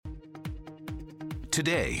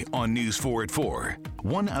Today on News 4 at 4,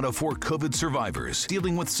 1 out of 4 COVID survivors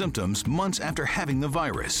dealing with symptoms months after having the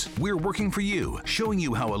virus. We're working for you, showing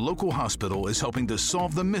you how a local hospital is helping to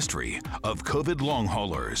solve the mystery of COVID long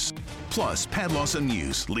haulers. Plus, Pat Lawson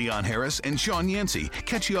News, Leon Harris, and Sean Yancey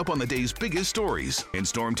catch you up on the day's biggest stories. And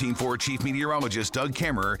Storm Team 4 Chief Meteorologist Doug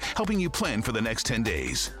Kammerer helping you plan for the next 10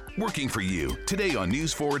 days. Working for you, today on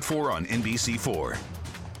News 4 at 4 on NBC4.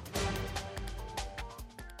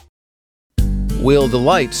 Will the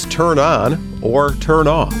lights turn on or turn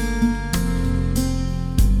off?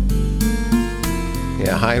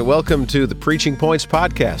 Yeah, hi, and welcome to the Preaching Points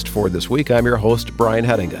podcast for this week. I'm your host, Brian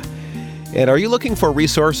Hettinga. And are you looking for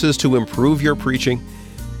resources to improve your preaching?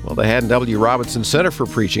 Well, the Haddon W. Robinson Center for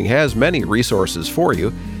Preaching has many resources for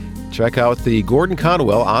you. Check out the Gordon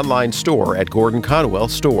Conwell online store at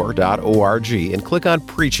gordonconwellstore.org and click on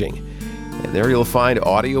Preaching. And there you'll find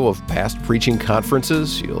audio of past preaching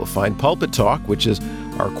conferences. You'll find Pulpit Talk, which is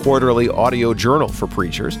our quarterly audio journal for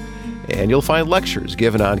preachers. And you'll find lectures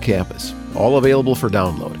given on campus, all available for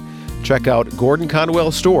download. Check out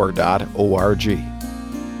gordonconwellstore.org.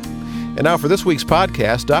 And now for this week's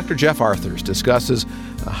podcast, Dr. Jeff Arthurs discusses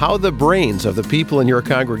how the brains of the people in your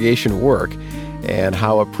congregation work and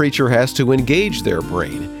how a preacher has to engage their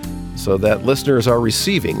brain so that listeners are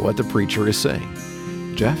receiving what the preacher is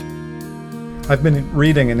saying. Jeff? I've been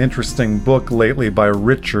reading an interesting book lately by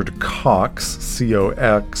Richard Cox,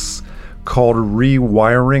 C-O-X, called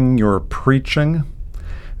Rewiring Your Preaching.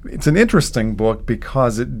 It's an interesting book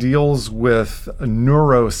because it deals with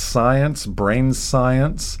neuroscience, brain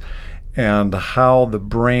science, and how the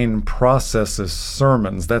brain processes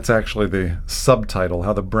sermons. That's actually the subtitle,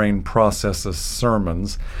 How the Brain Processes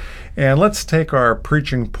Sermons. And let's take our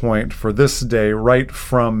preaching point for this day right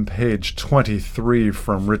from page 23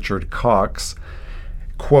 from Richard Cox,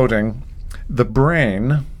 quoting, "The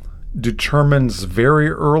brain determines very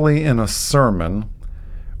early in a sermon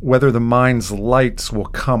whether the mind's lights will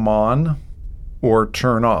come on or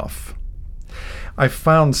turn off." I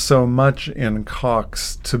found so much in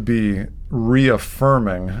Cox to be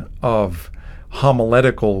reaffirming of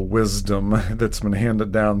homiletical wisdom that's been handed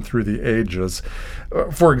down through the ages.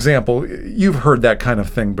 For example, you've heard that kind of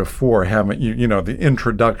thing before, haven't you? You know, the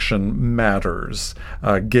introduction matters,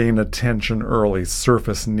 gain attention early,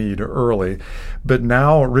 surface need early. But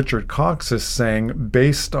now Richard Cox is saying,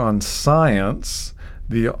 based on science,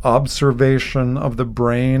 the observation of the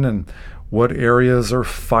brain and what areas are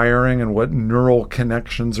firing and what neural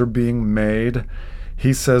connections are being made,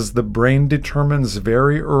 he says the brain determines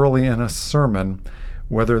very early in a sermon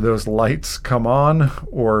whether those lights come on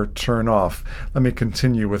or turn off. Let me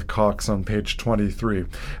continue with Cox on page 23.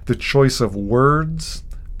 The choice of words,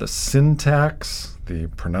 the syntax, the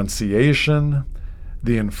pronunciation,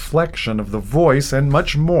 the inflection of the voice, and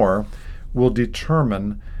much more will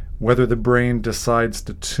determine whether the brain decides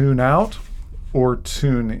to tune out or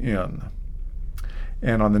tune in.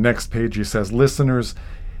 And on the next page he says, listeners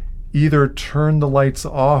either turn the lights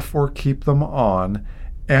off or keep them on,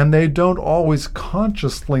 and they don't always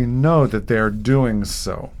consciously know that they're doing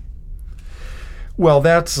so. Well,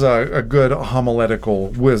 that's a good homiletical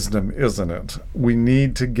wisdom, isn't it? We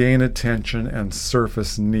need to gain attention and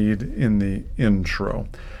surface need in the intro.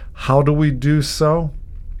 How do we do so?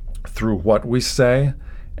 Through what we say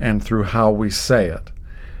and through how we say it.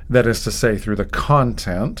 That is to say, through the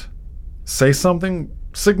content. Say something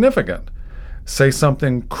significant. Say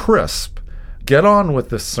something crisp. Get on with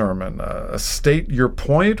the sermon. State your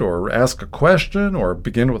point or ask a question or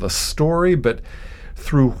begin with a story, but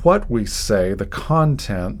through what we say, the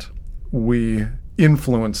content, we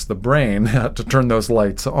influence the brain to turn those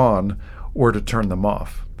lights on or to turn them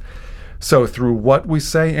off. So through what we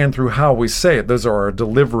say and through how we say it, those are our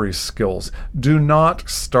delivery skills. Do not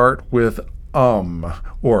start with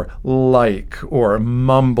or like or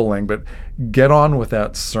mumbling, but get on with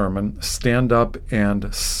that sermon, stand up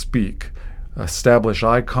and speak. Establish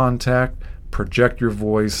eye contact, project your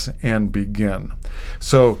voice, and begin.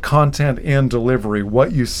 So content and delivery,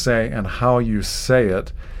 what you say and how you say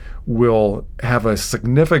it, will have a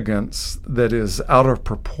significance that is out of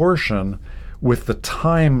proportion with the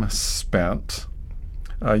time spent.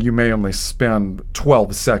 You may only spend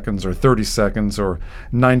 12 seconds or 30 seconds or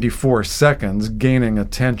 94 seconds gaining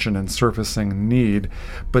attention and surfacing need,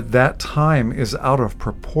 but that time is out of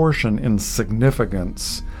proportion in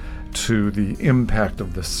significance to the impact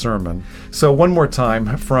of the sermon. So one more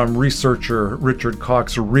time from researcher Richard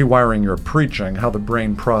Cox, Rewiring Your Preaching, How the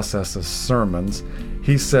Brain Processes Sermons.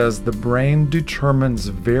 He says the brain determines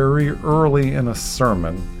very early in a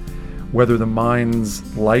sermon whether the mind's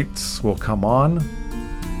lights will come on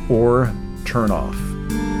or turn off.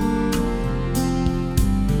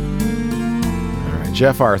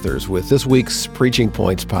 Jeff Arthurs with this week's Preaching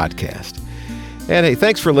Points podcast. And hey,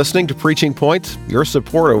 thanks for listening to Preaching Points. Your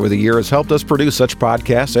support over the year has helped us produce such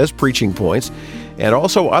podcasts as Preaching Points and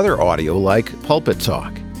also other audio like Pulpit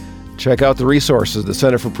Talk. Check out the resources the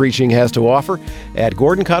Center for Preaching has to offer at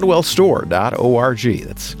GordonConwellStore.org.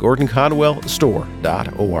 That's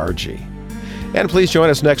GordonConwellStore.org. And please join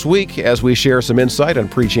us next week as we share some insight on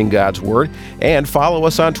preaching God's Word, and follow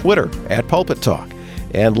us on Twitter at Pulpit Talk,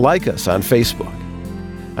 and like us on Facebook.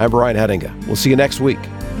 I'm Brian Hettinga. We'll see you next week.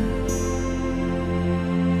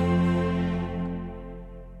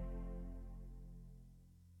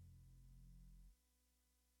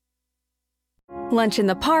 Lunch in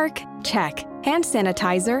the park? Check. Hand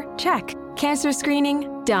sanitizer? Check. Cancer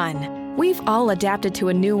screening? Done. We've all adapted to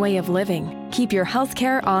a new way of living. Keep your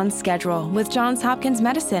healthcare on schedule with Johns Hopkins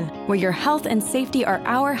Medicine, where your health and safety are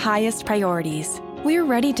our highest priorities. We're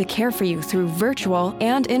ready to care for you through virtual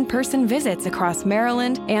and in-person visits across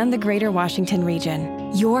Maryland and the greater Washington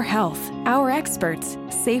region. Your health, our experts,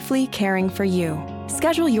 safely caring for you.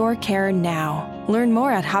 Schedule your care now. Learn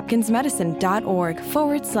more at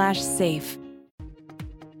hopkinsmedicine.org/safe.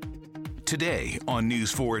 Today on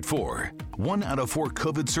News 4 at 4, 1 out of 4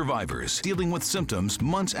 COVID survivors dealing with symptoms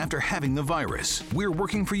months after having the virus. We're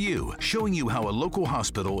working for you, showing you how a local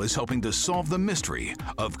hospital is helping to solve the mystery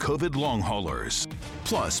of COVID long haulers.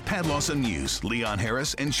 Plus, Pat Lawson News, Leon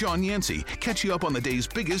Harris, and Sean Yancey catch you up on the day's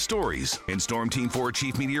biggest stories. And Storm Team 4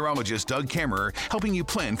 Chief Meteorologist Doug Kammerer helping you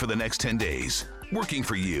plan for the next 10 days. Working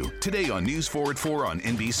for you, today on News 4 at 4 on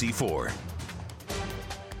NBC4.